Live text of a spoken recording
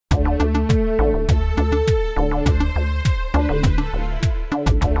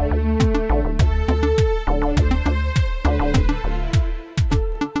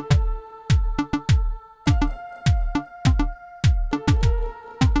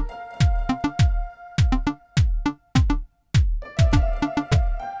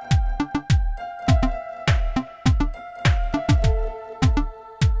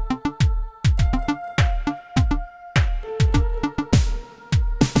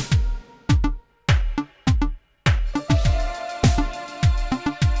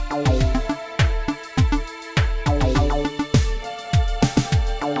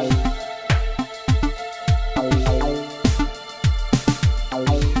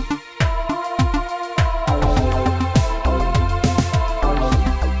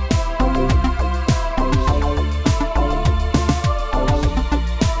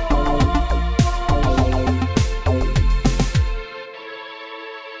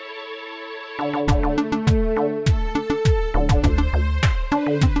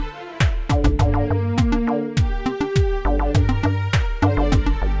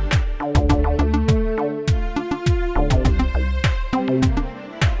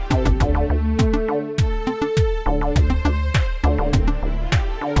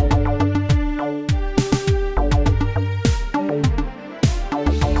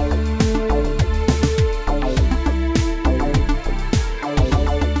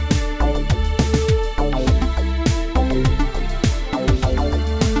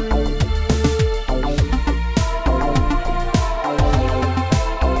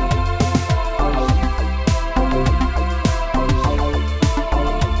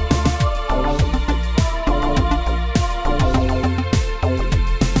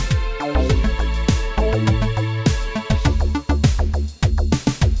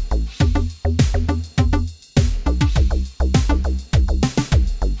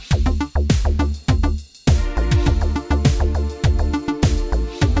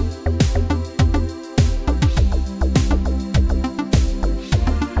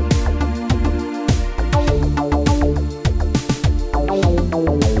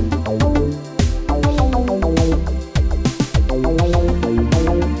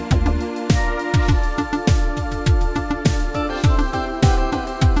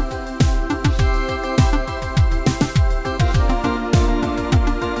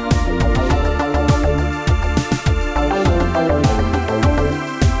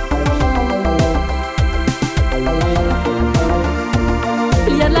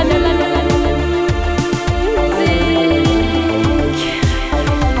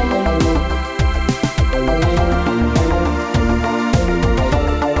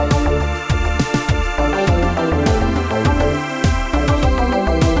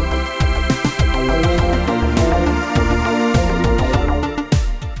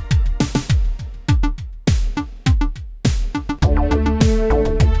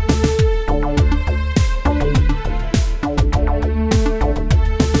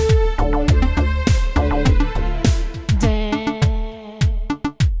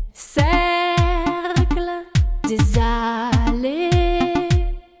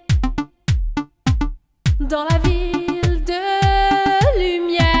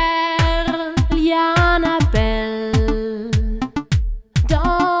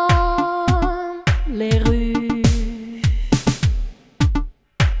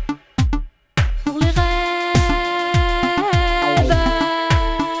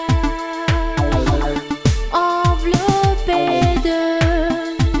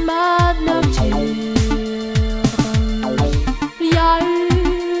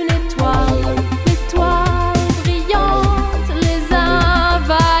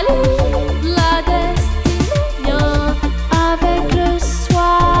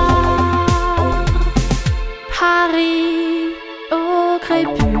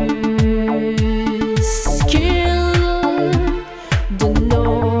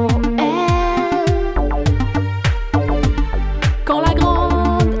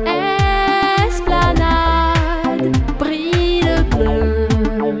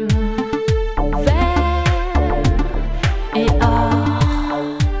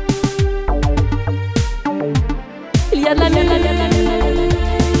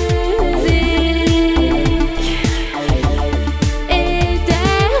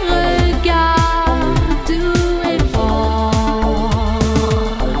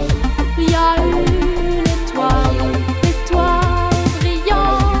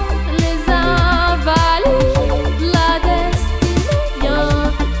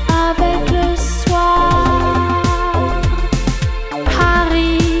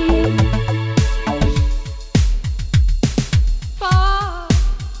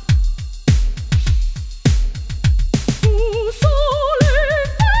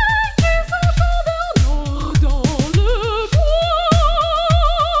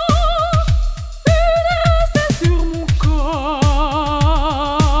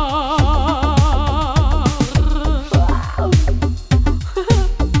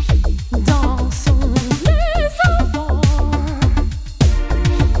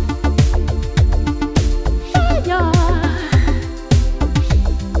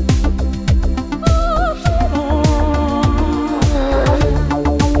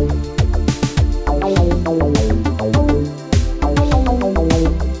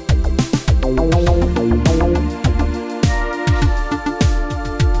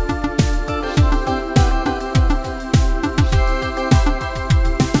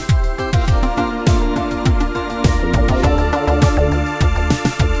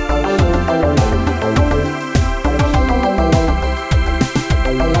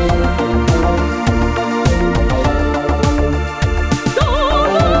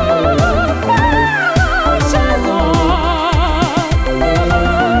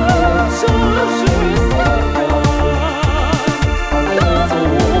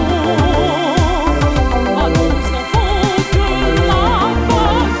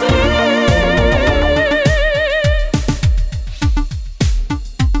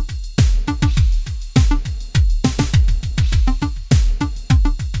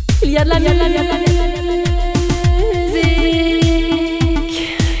Il y a de la musique.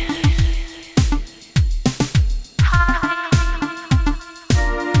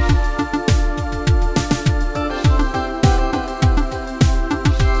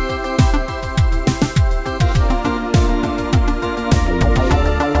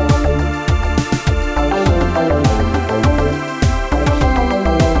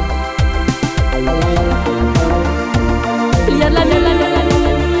 Il y a de la musique.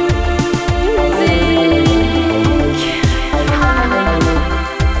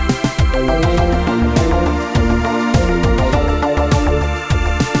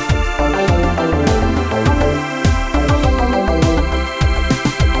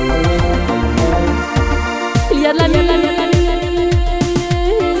 Il y a de la musique.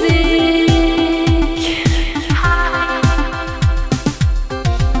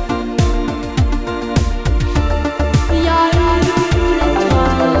 Il y a une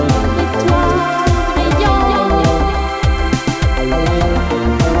étoile brillante.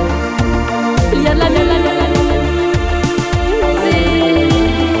 Il y a de la musique.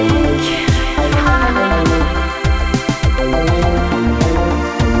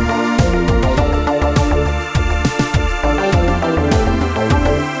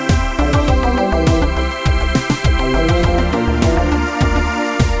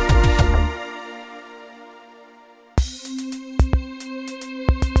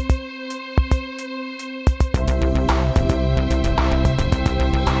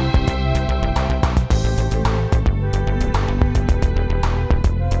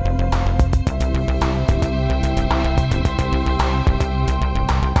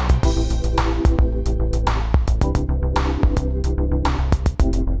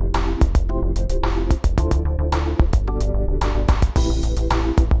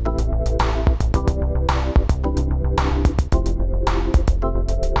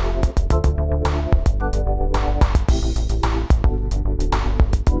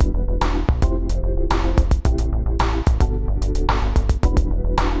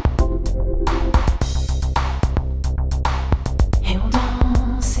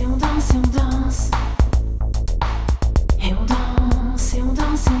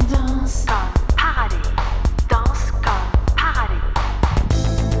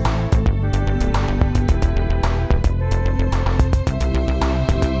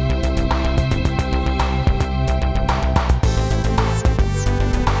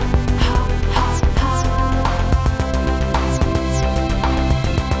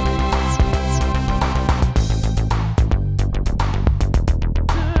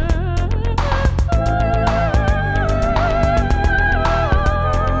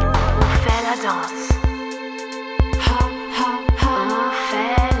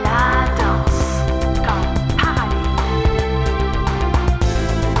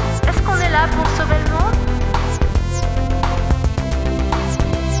 Pour sauver le monde.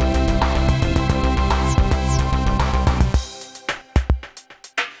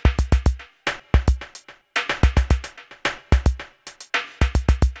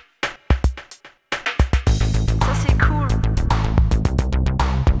 Ça c'est cool.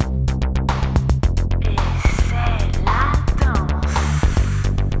 Et c'est la danse.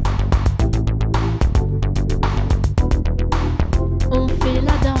 On fait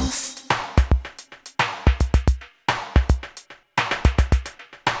la danse.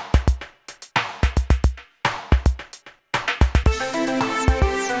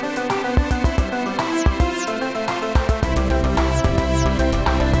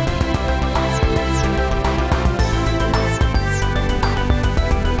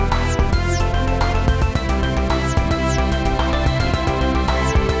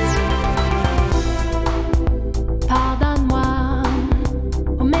 Pardonne-moi,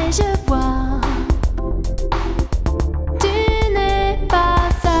 mais je vois, tu n'es pas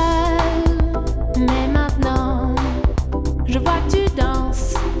seul. Mais maintenant, je vois que tu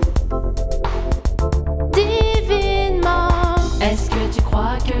danses divinement. Est-ce que tu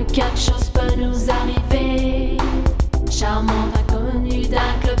crois que quelque chose peut nous arriver? Charmante inconnue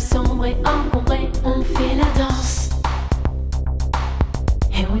d'un club sombre et encombré, on fait la danse.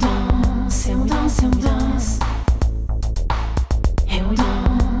 Et on danse, et on danse, et on danse. Et on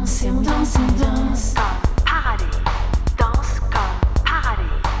danse, et on danse, et on danse. Comme paradis, danse comme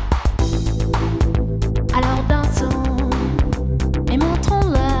paradis. Alors dansons et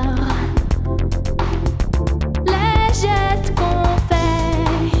montrons-leur les gestes qu'on fait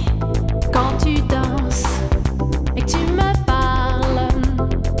quand tu danses.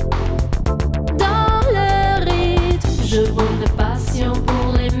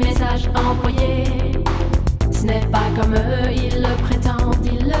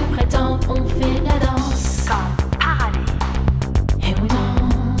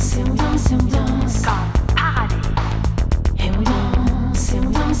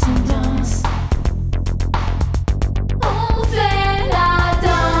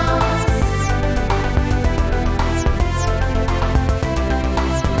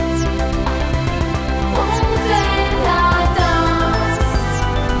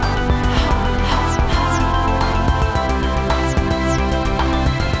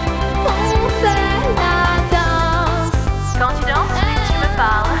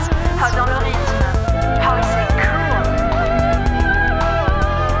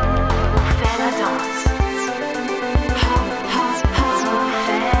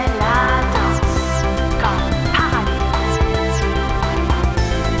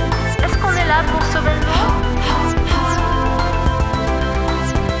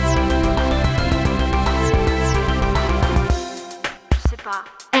 ça.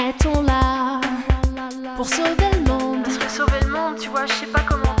 Est-on là pour sauver le monde? Parce que sauver le monde, tu vois, je sais pas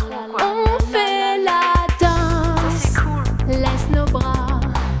comment trop quoi. On fait la Ça danse, c'est cool. laisse nos bras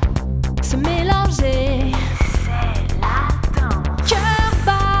se mélanger. C'est la danse. Cœur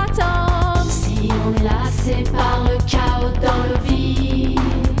battant, si on est lassé par le chaos dans nos vies,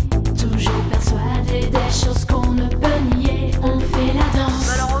 toujours persuadé des choses qu'on ne peut nier, on fait la danse.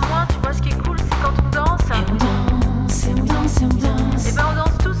 Bah alors au moins, tu vois, ce qui est cool, c'est quand on danse. Et on danse, et on danse, et on danse. Et ben on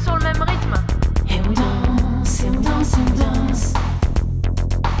danse tous sur le même rythme. Et on danse, et on danse, et on danse.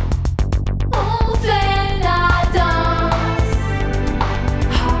 On fait la danse.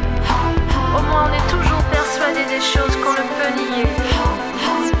 Au moins, on est toujours persuadé des choses qu'on ne peut nier.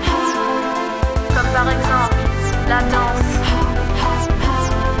 Comme par exemple, la danse.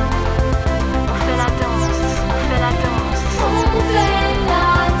 On fait la danse, on fait la danse. On fait la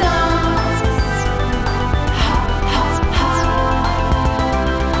danse.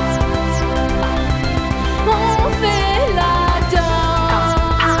 On fait la danse.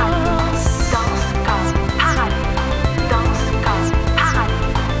 Danse comme parallèle. Danse comme parallèle.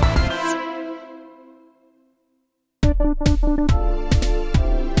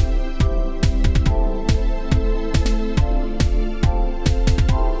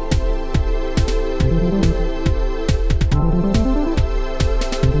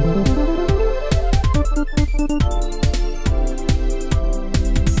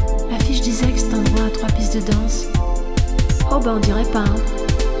 L'affiche disait que c'était un endroit à 3 pistes de danse. Oh bah on dirait pas, hein.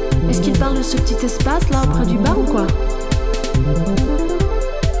 Est-ce qu'il parle de ce petit espace là auprès du bar ou quoi?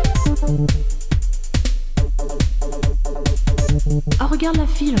 Oh regarde la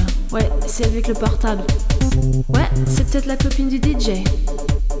fille là. Ouais, c'est avec le portable. Ouais, c'est peut-être la copine du DJ.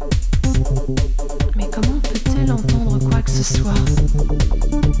 Mais comment peut-elle entendre quoi que ce soit?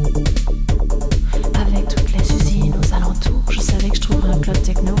 Avec toutes les usines aux alentours, je savais que je trouverais un club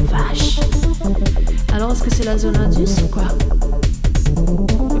techno vache. Alors est-ce que c'est la zone indus ou quoi?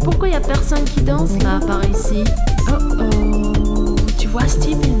 Mais pourquoi y a personne qui danse là, par ici? Oh oh, tu vois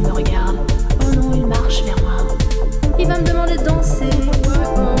Steve, il me regarde. Oh non, il marche vers moi. Il va me demander de danser.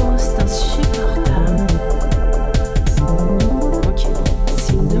 Oh, c'est insupportable. Ok,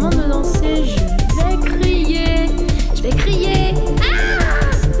 s'il me demande de danser, je vais crier. Je vais crier.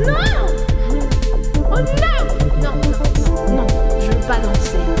 Ah non! Oh non! Non, non, non, non, je veux pas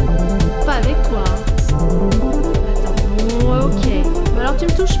danser. Pas avec toi. Attends, bon, ok. Bah alors tu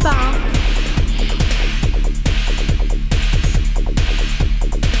me touches pas, hein.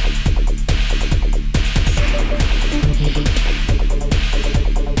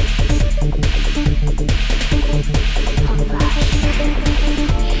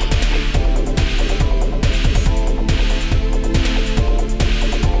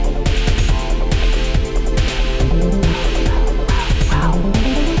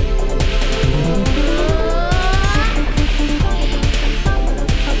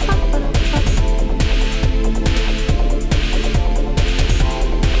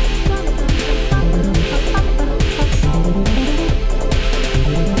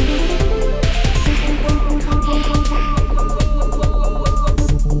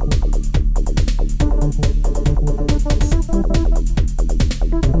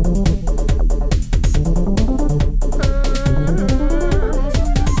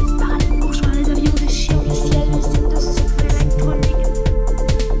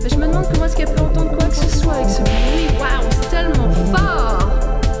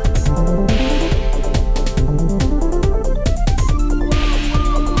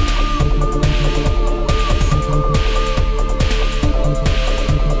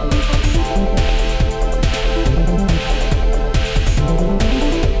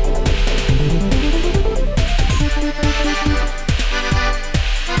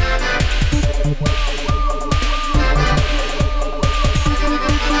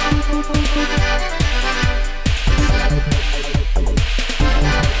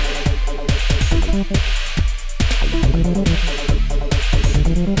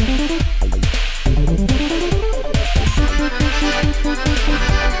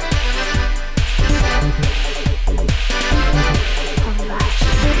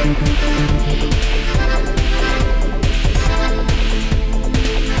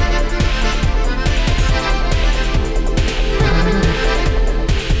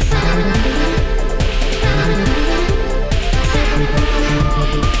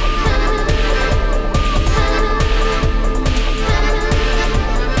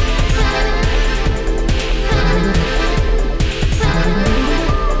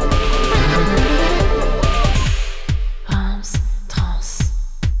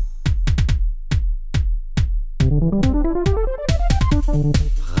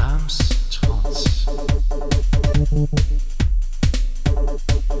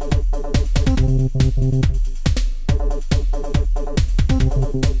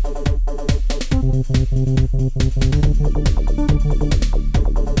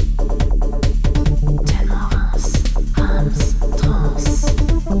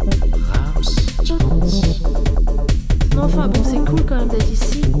 Enfin bon, c'est cool quand même d'être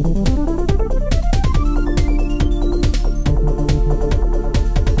ici.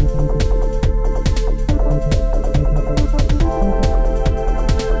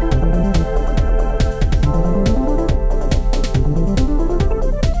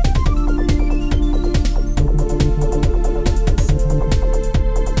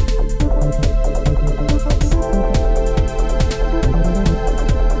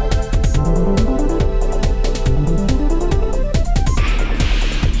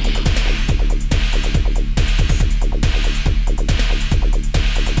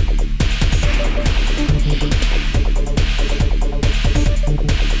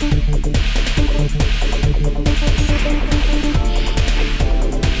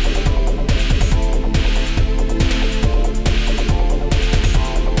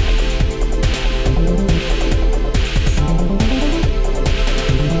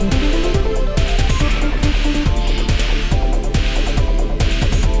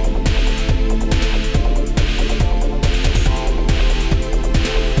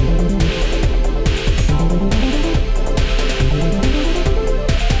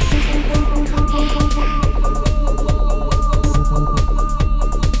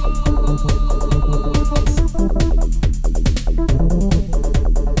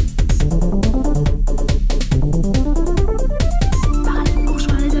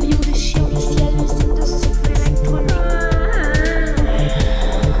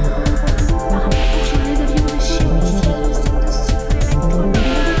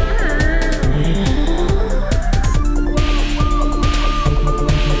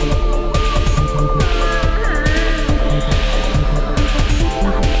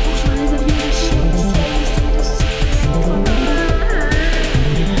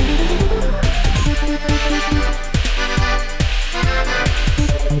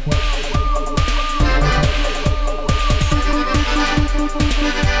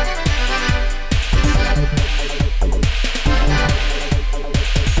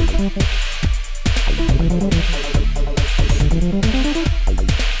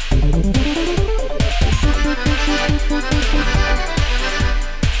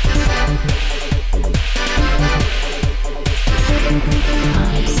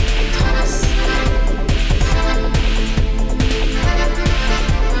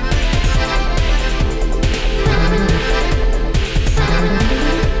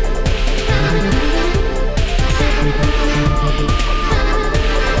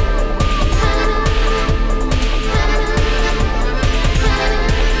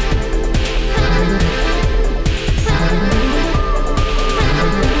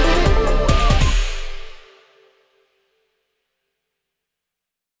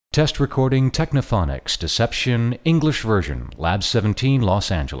 Test recording Technophonics, Deception, English version, Lab 17, Los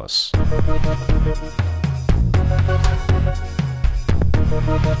Angeles.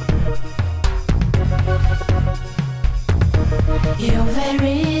 Your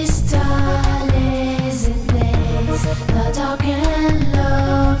very style is in place, the darkened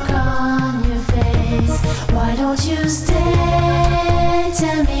look on your face. Why don't you stay?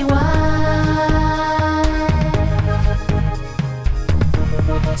 Tell me why.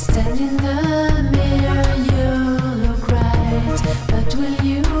 Stand in the mirror, you look right, but will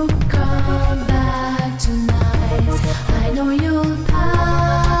you come back tonight? I know you'll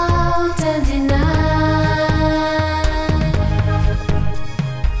pout and deny.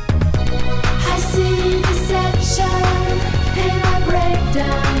 I see deception and I break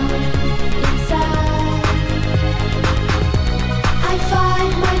down inside. I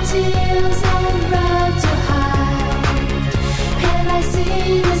fight my tears and run to hide, and I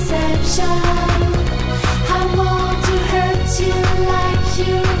see deception. I want to hurt you like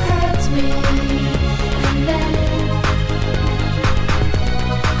you hurt me, and then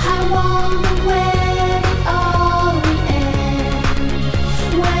I wonder when it all will end.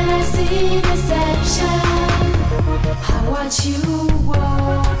 When I see deception, I watch you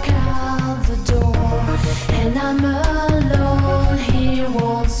walk out the door, and I'm alone here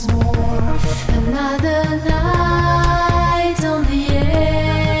once more. Another night on the edge.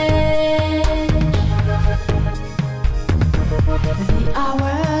 The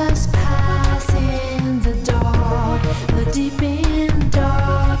hours pass in the dark, the deep in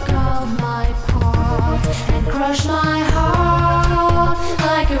dark of my part, and crush my heart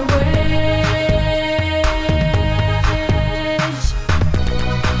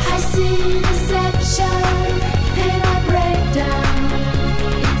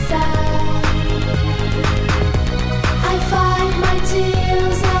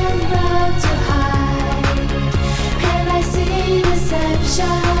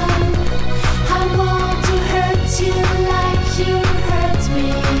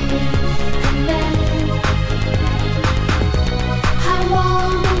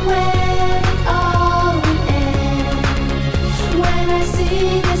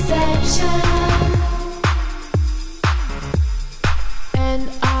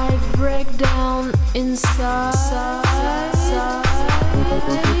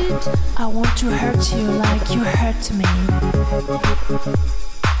I want to hurt you like you hurt me.